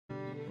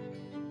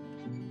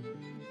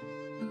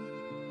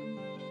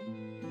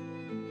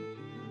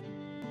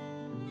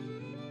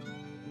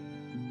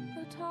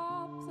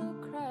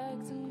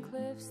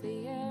leaves,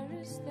 the air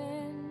is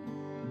thin.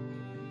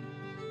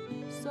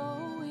 So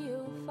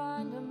we'll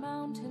find a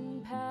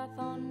mountain path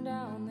on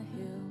down the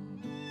hill.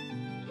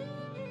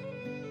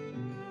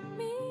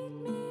 Meet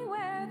me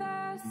where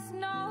the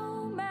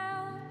snow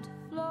melt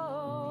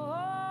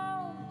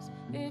flows.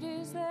 It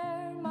is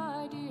there,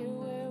 my dear,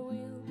 where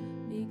we'll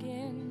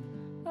begin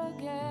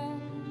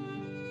again.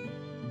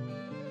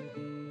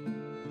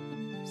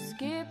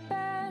 Skip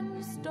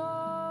and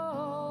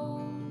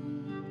stones,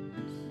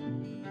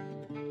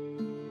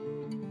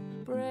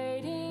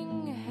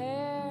 braiding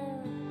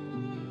hair,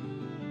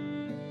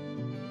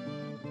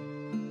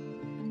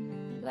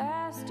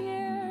 last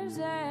year's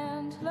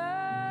antlers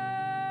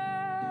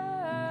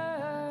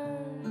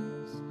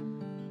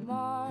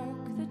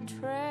mark the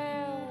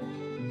trail.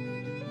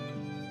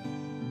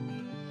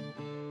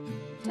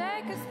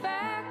 Take us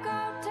back,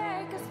 oh,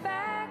 take us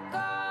back,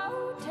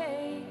 oh,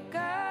 take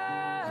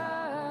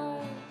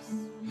us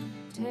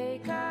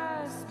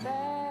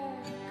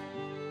back.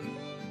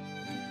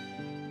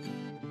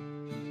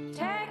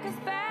 Take us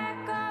back,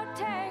 oh,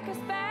 take us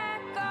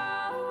back,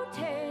 oh,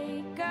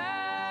 take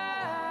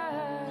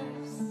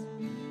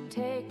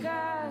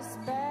us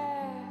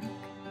back.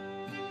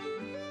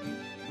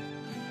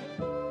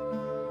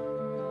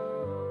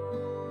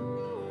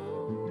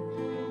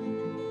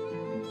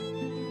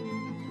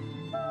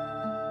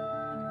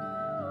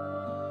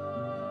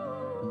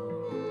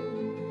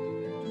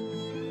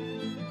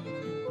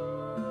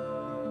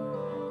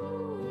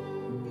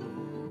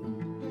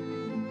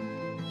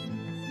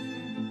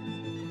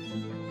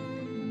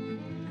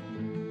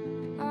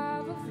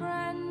 I've a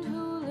friend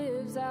who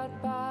lives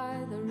out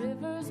by the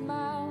river's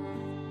mouth.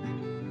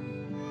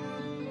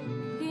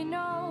 He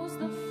knows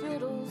the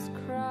fiddle's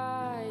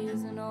cry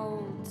is an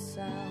old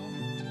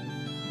sound.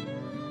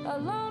 A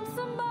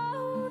lonesome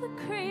bow, the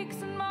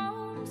creaks and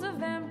moans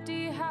of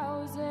empty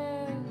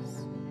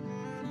houses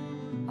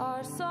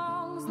are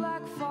songs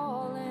like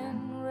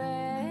falling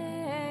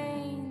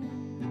rain.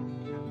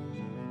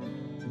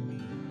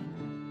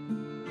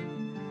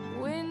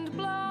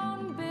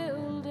 Wind-blown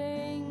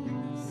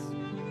buildings,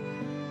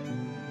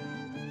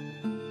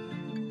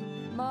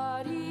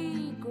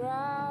 muddy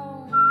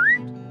ground,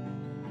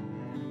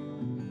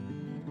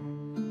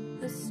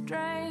 the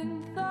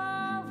strength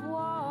of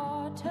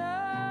water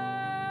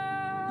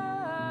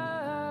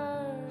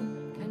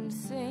can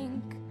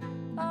sink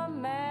a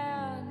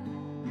man.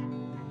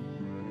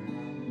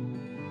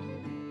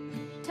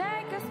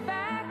 Take us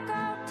back,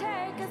 oh,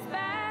 take us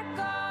back,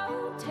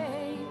 oh,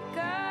 take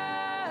us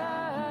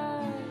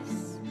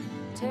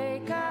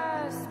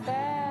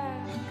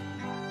back.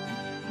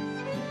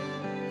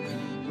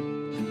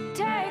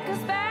 Take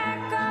us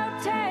back, oh,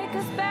 take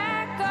us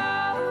back,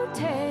 oh,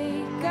 take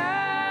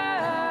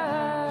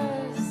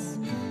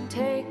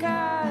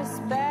us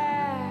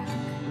back.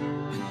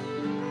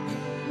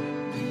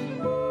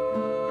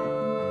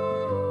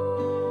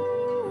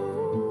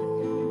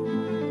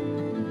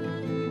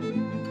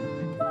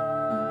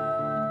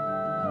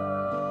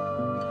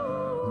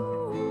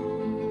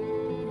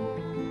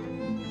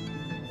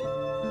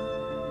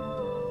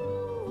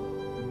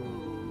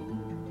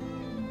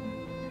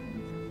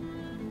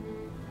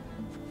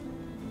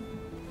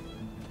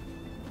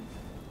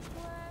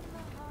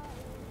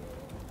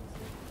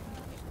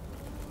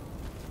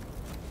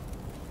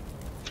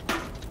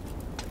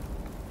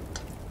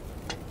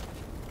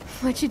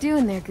 What you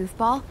doing there,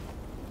 goofball?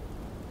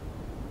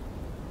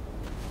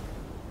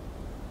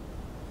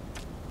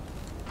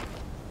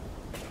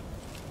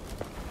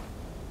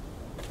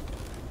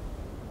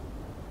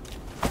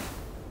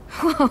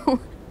 Whoa,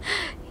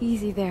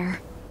 easy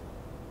there.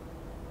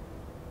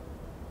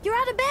 You're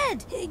out of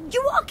bed!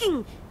 You're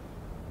walking!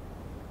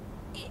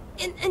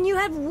 And you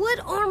have wood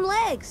arm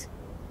legs.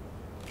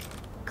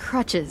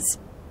 Crutches.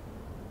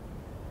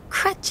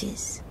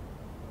 Crutches?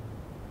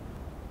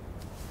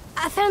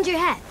 I found your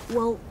hat.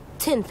 Well,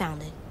 Tin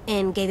found it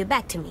and gave it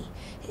back to me.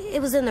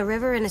 It was in the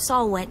river and it's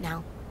all wet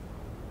now.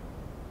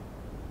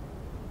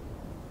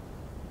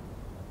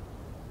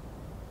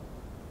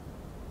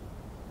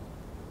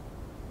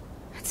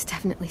 It's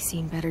definitely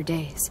seen better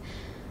days.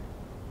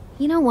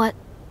 You know what?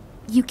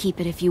 You keep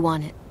it if you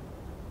want it.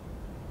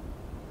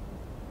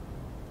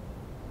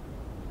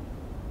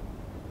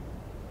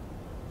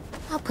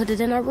 I'll put it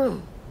in our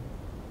room.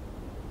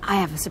 I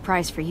have a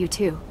surprise for you,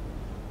 too.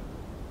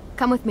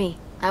 Come with me.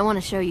 I want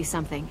to show you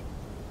something.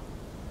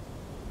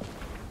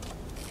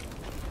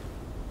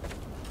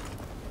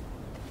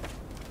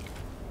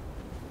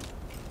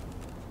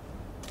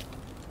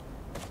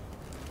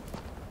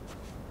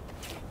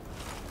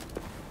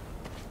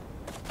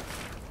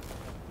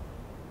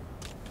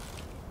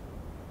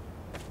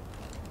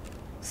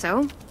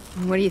 So,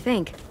 what do you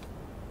think?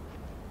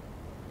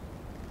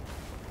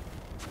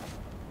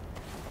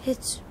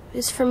 It's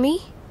for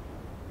me?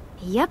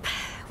 Yep.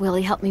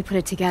 Willie helped me put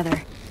it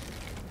together.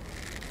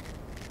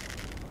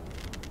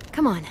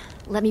 Come on,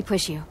 let me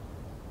push you.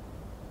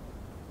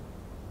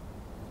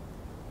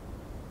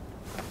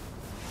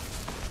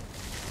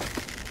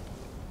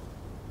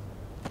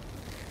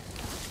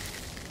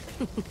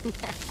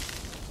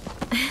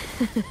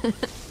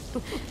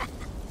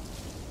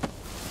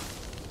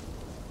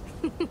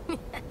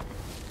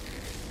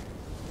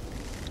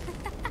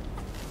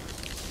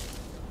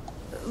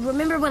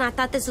 Remember when I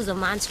thought this was a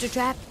monster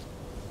trap?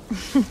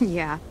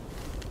 Yeah.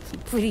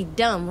 Pretty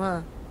dumb,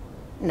 huh?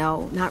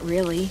 No, not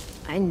really.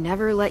 I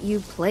never let you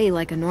play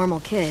like a normal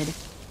kid.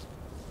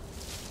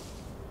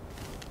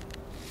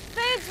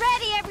 Food's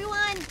ready,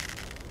 everyone!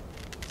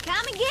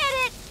 Come and get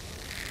it!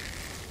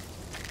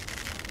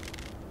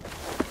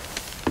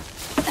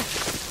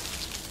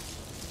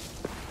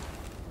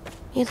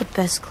 You're the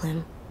best,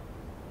 Clem.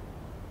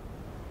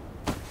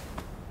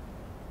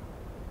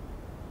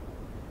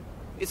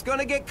 It's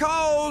gonna get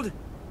cold!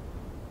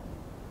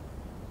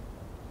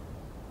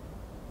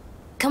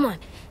 Come on,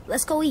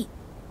 let's go eat.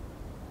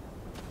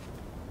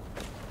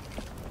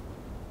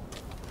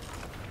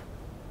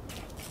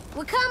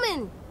 We're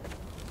coming!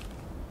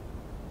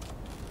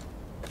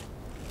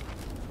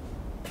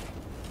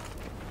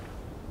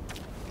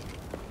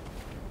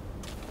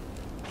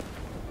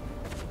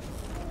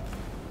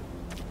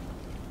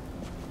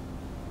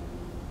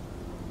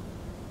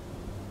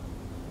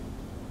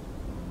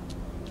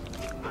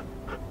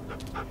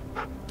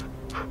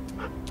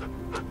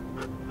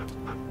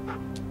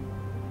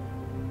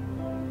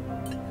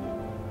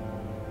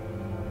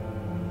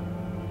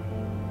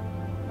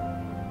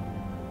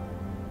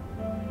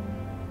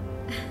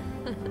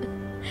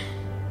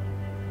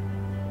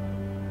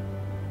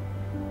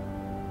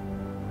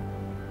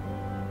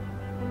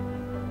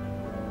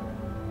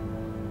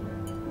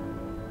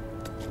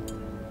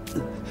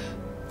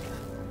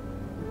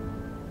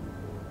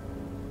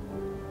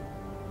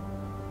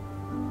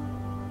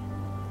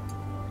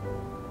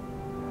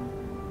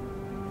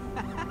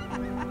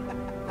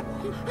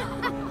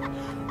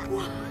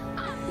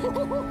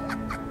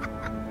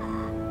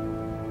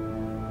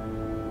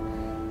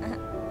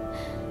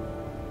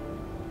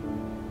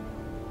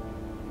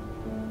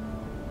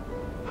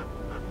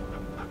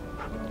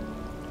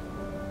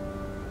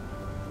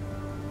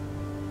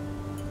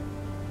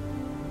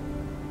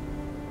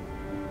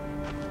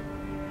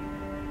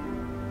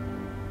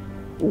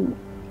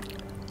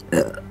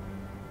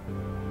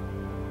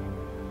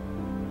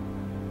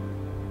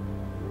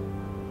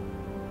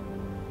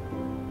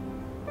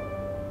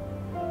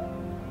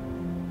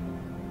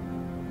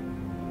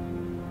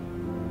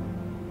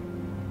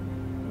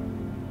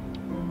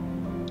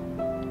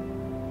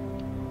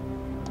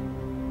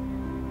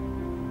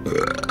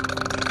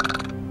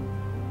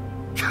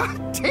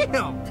 God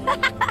damn!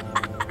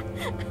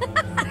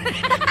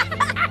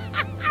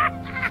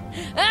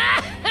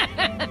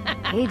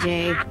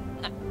 AJ.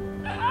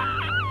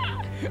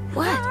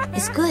 What?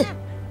 It's good.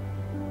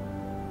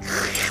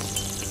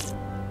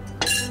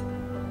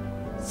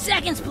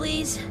 Seconds,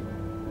 please.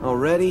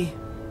 Already?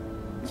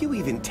 You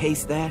even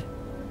taste that?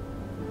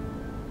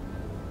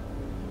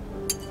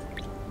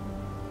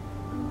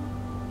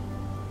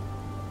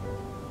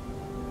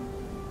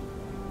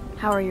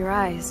 How are your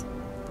eyes?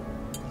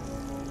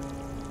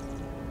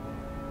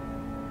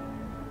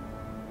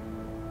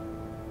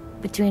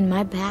 Between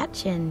my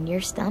patch and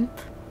your stump,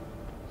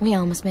 we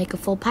almost make a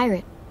full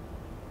pirate.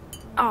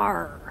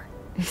 Arr.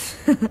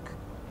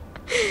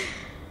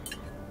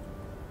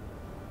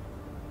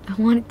 I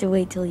wanted to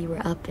wait till you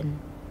were up and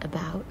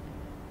about,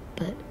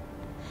 but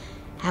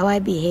how I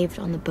behaved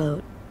on the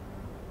boat,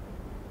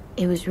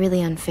 it was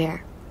really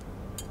unfair.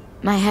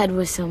 My head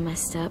was so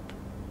messed up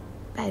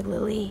by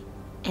Lily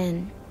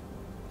and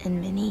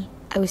Minnie.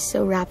 I was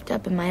so wrapped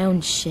up in my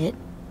own shit.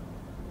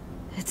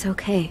 It's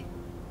okay.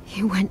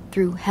 You went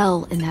through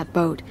hell in that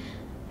boat,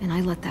 and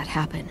I let that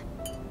happen.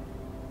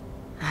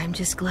 I'm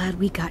just glad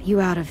we got you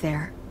out of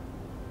there.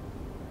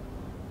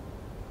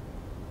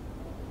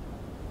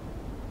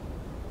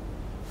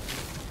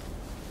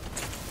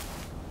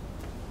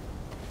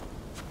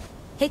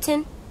 Hey,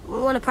 Tin,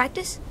 wanna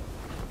practice?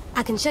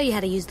 I can show you how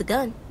to use the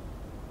gun.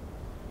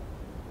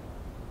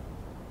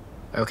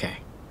 Okay.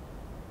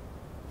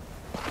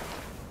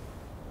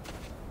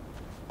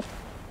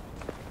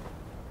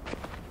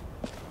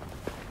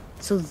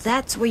 So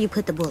that's where you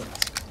put the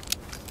bullets.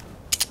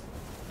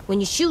 When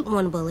you shoot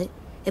one bullet,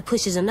 it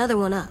pushes another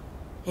one up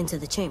into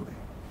the chamber.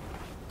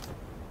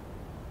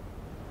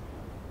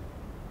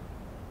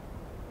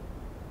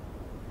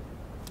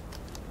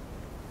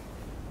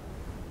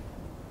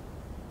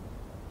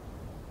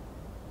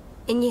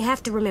 And you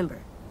have to remember,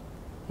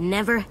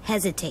 never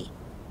hesitate.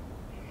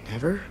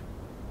 Never?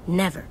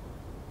 Never.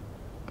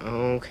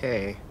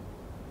 Okay.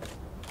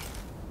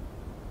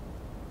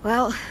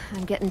 Well,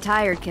 I'm getting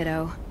tired,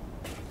 kiddo.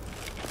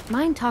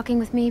 Mind talking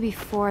with me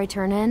before I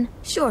turn in?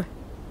 Sure.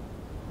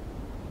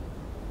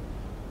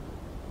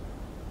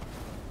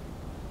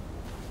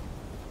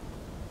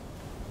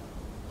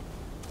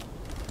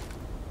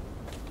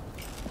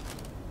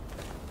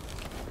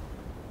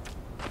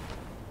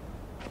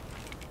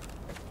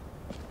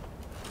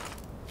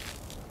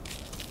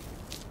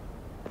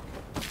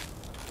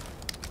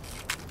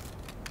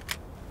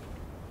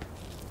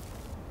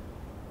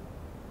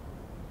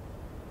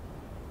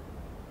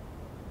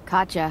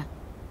 Gotcha.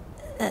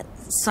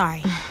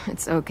 Sorry.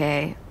 It's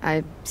okay.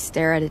 I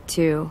stare at it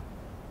too.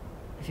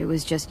 If it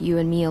was just you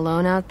and me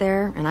alone out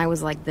there, and I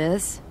was like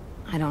this,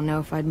 I don't know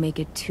if I'd make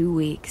it 2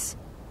 weeks.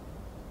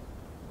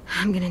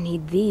 I'm gonna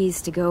need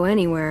these to go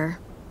anywhere,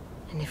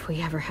 and if we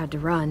ever had to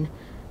run,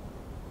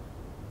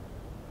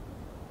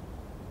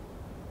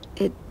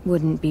 it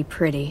wouldn't be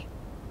pretty.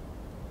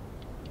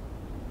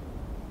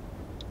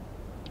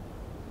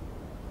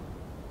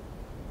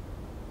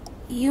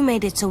 You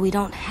made it so we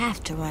don't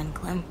have to run,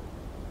 Clem.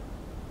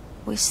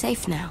 We're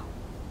safe now.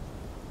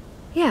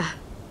 Yeah,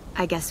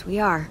 I guess we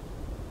are.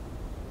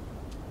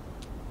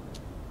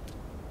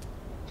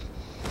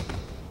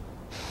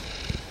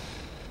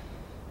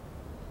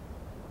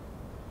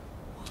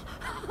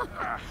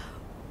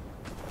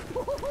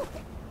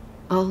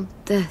 All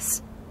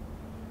this.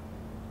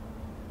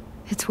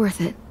 It's worth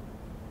it.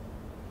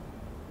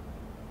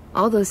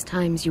 All those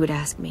times you would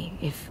ask me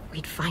if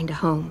we'd find a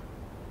home.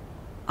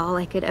 All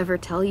I could ever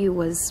tell you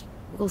was,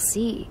 we'll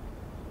see.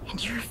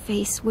 And your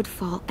face would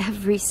fall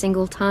every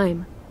single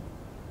time.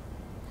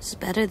 It's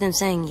better than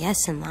saying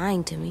yes and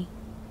lying to me.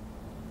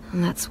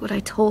 And that's what I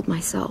told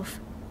myself.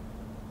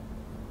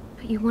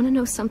 But you want to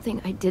know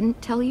something I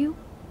didn't tell you?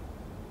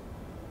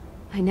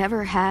 I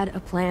never had a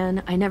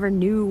plan. I never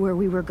knew where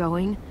we were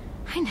going.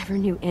 I never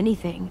knew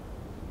anything.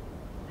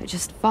 I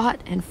just fought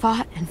and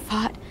fought and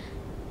fought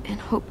and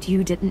hoped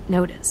you didn't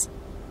notice.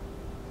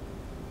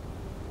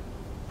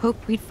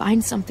 Hoped we'd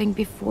find something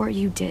before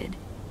you did.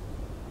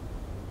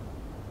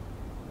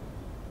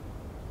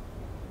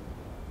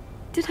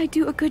 Did I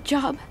do a good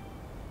job?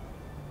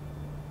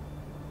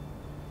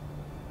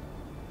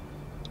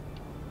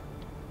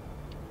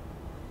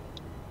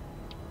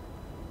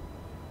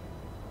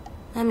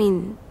 I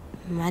mean,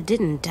 I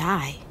didn't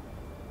die.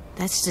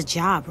 That's the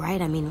job,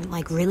 right? I mean,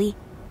 like, really?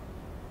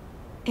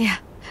 Yeah,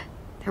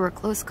 there were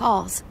close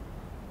calls.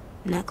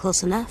 Not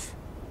close enough?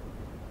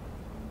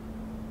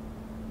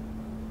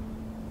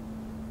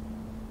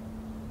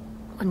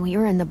 When we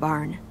were in the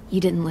barn,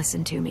 you didn't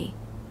listen to me.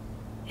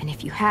 And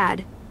if you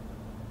had,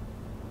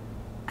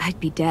 I'd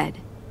be dead.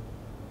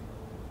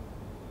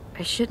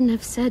 I shouldn't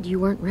have said you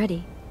weren't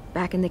ready,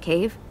 back in the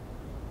cave.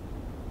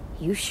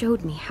 You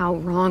showed me how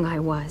wrong I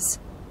was.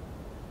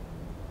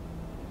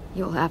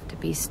 You'll have to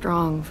be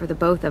strong for the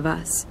both of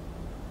us.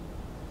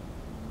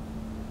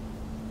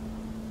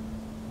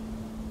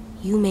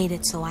 You made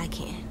it so I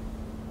can.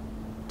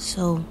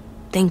 So,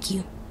 thank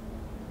you.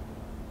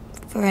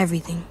 For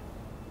everything.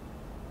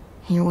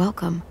 You're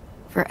welcome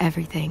for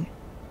everything.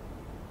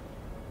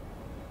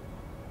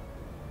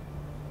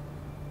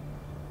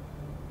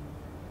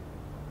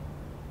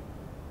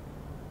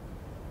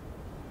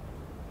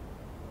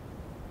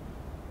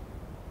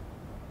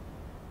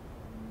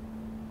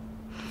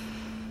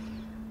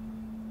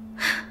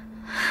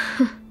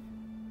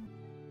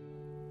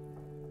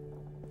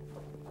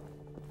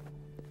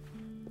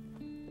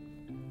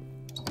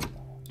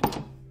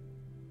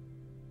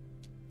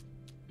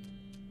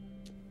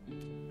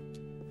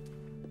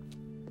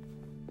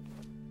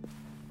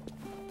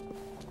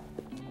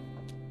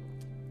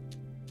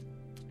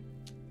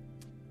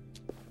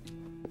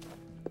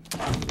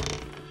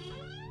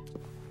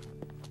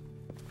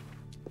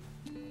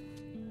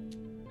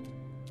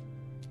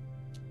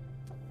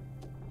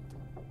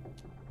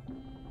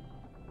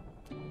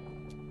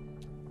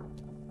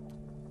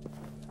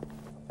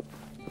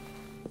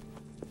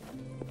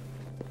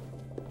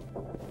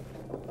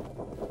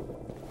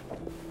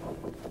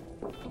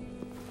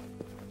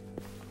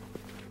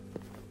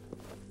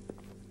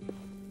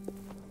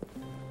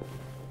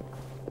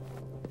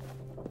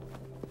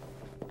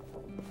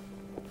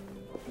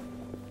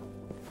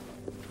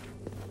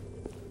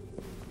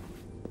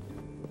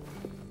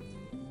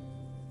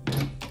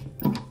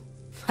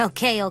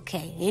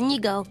 Okay, in you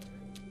go.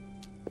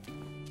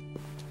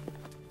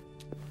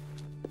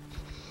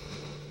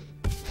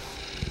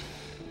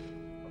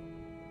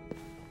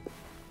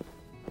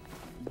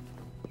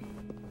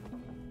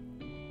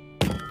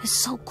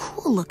 It's so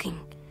cool looking.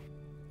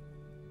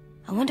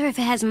 I wonder if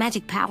it has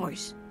magic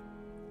powers.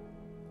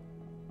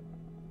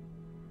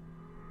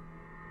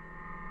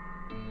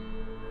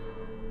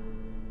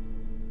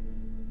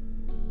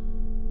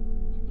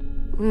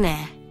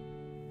 Nah.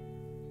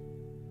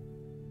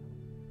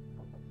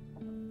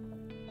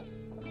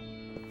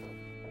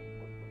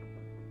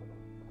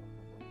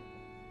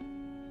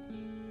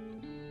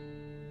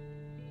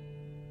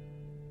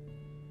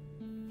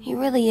 He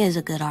really is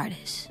a good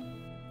artist.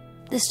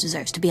 This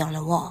deserves to be on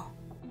the wall.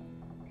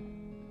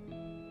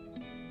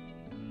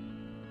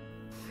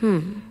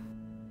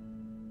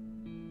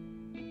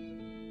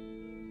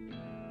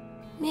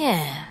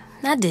 Yeah,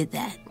 I did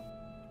that.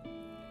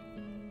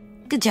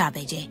 Good job,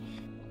 AJ.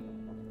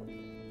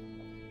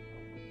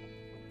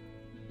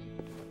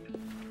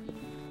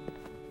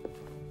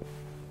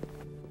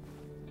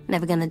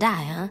 Never gonna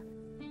die, huh?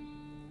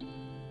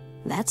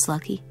 That's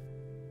lucky.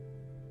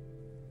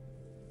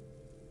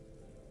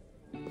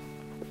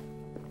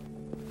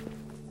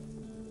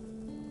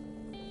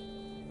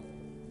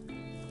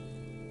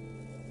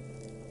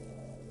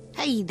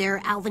 Hey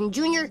there, Alvin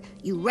Jr.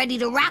 You ready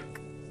to rock?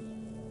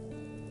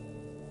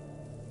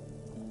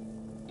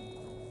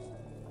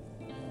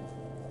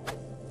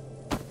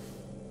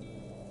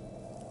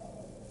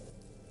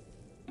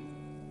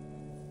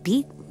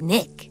 beat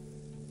Nick.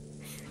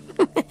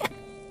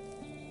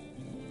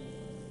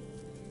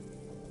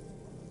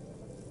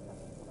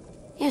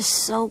 You're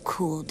so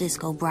cool,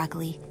 Disco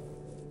Broccoli.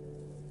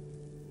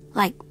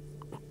 Like,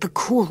 the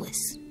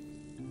coolest.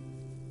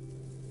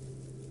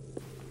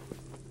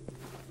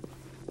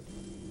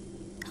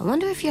 I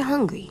wonder if you're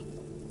hungry.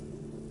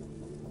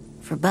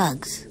 For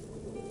bugs.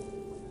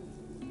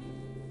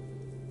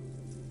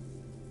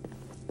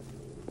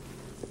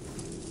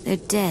 They're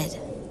dead.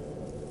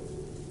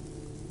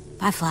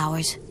 Bye,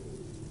 flowers.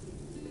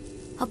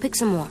 I'll pick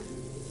some more.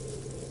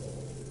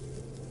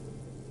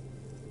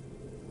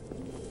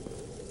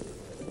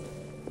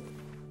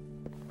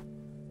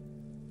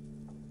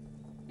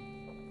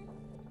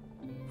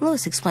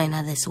 Louis explained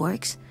how this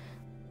works,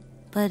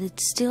 but it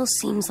still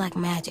seems like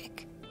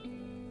magic.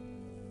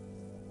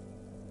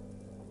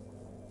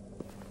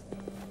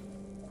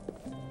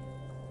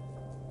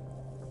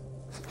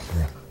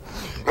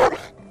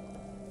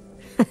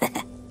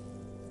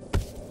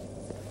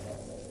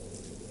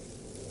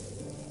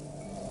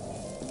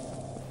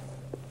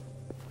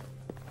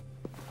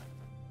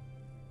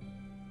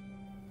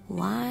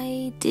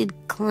 Why did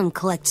Clem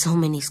collect so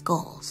many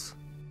skulls?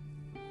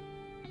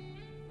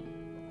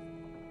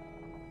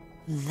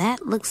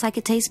 That looks like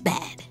it tastes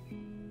bad.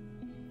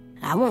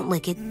 I won't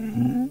lick it.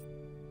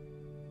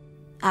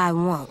 I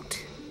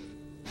won't.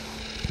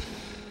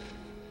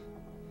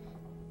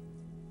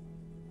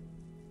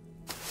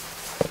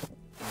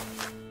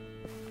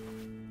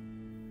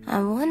 I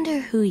wonder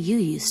who you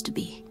used to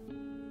be.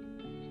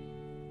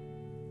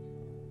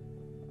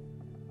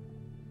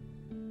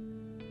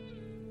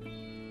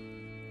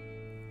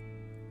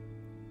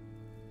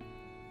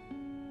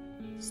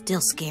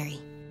 Still scary.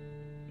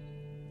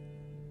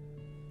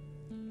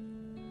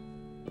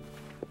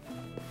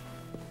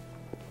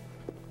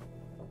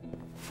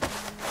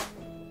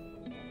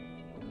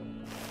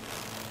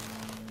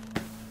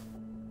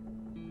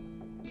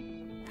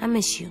 I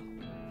miss you,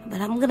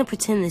 but I'm gonna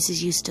pretend this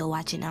is you still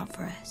watching out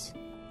for us.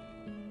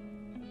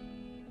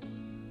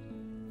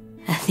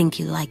 I think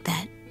you like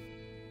that.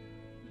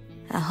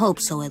 I hope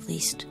so, at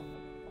least.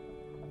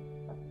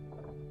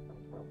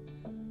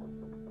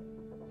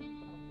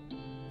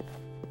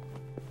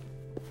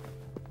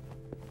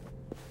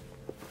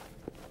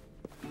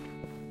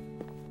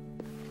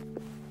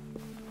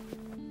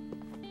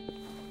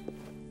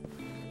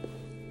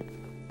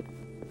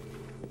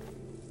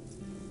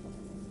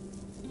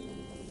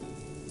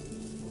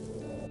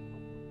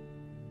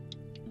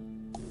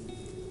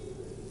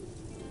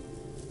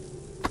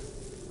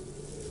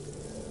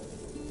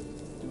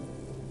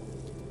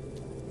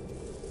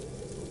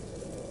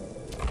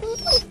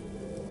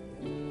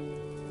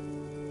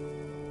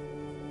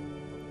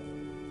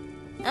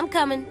 I'm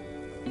coming.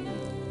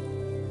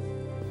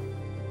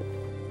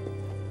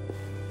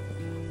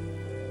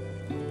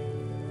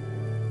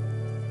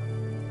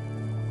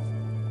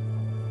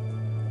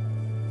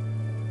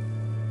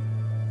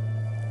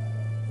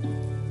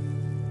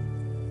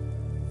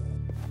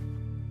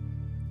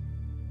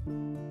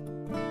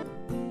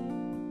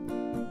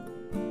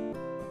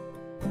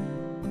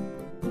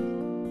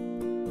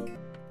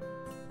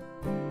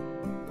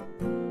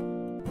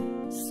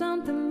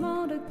 Something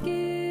more to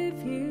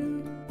give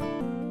you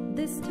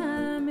this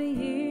time of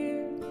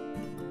year.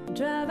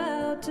 Drive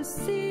out to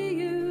see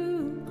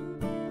you.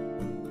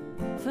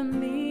 For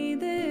me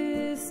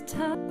this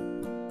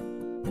time.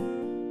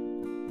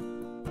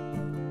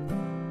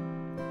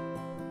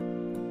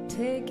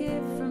 Take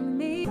it from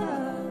me.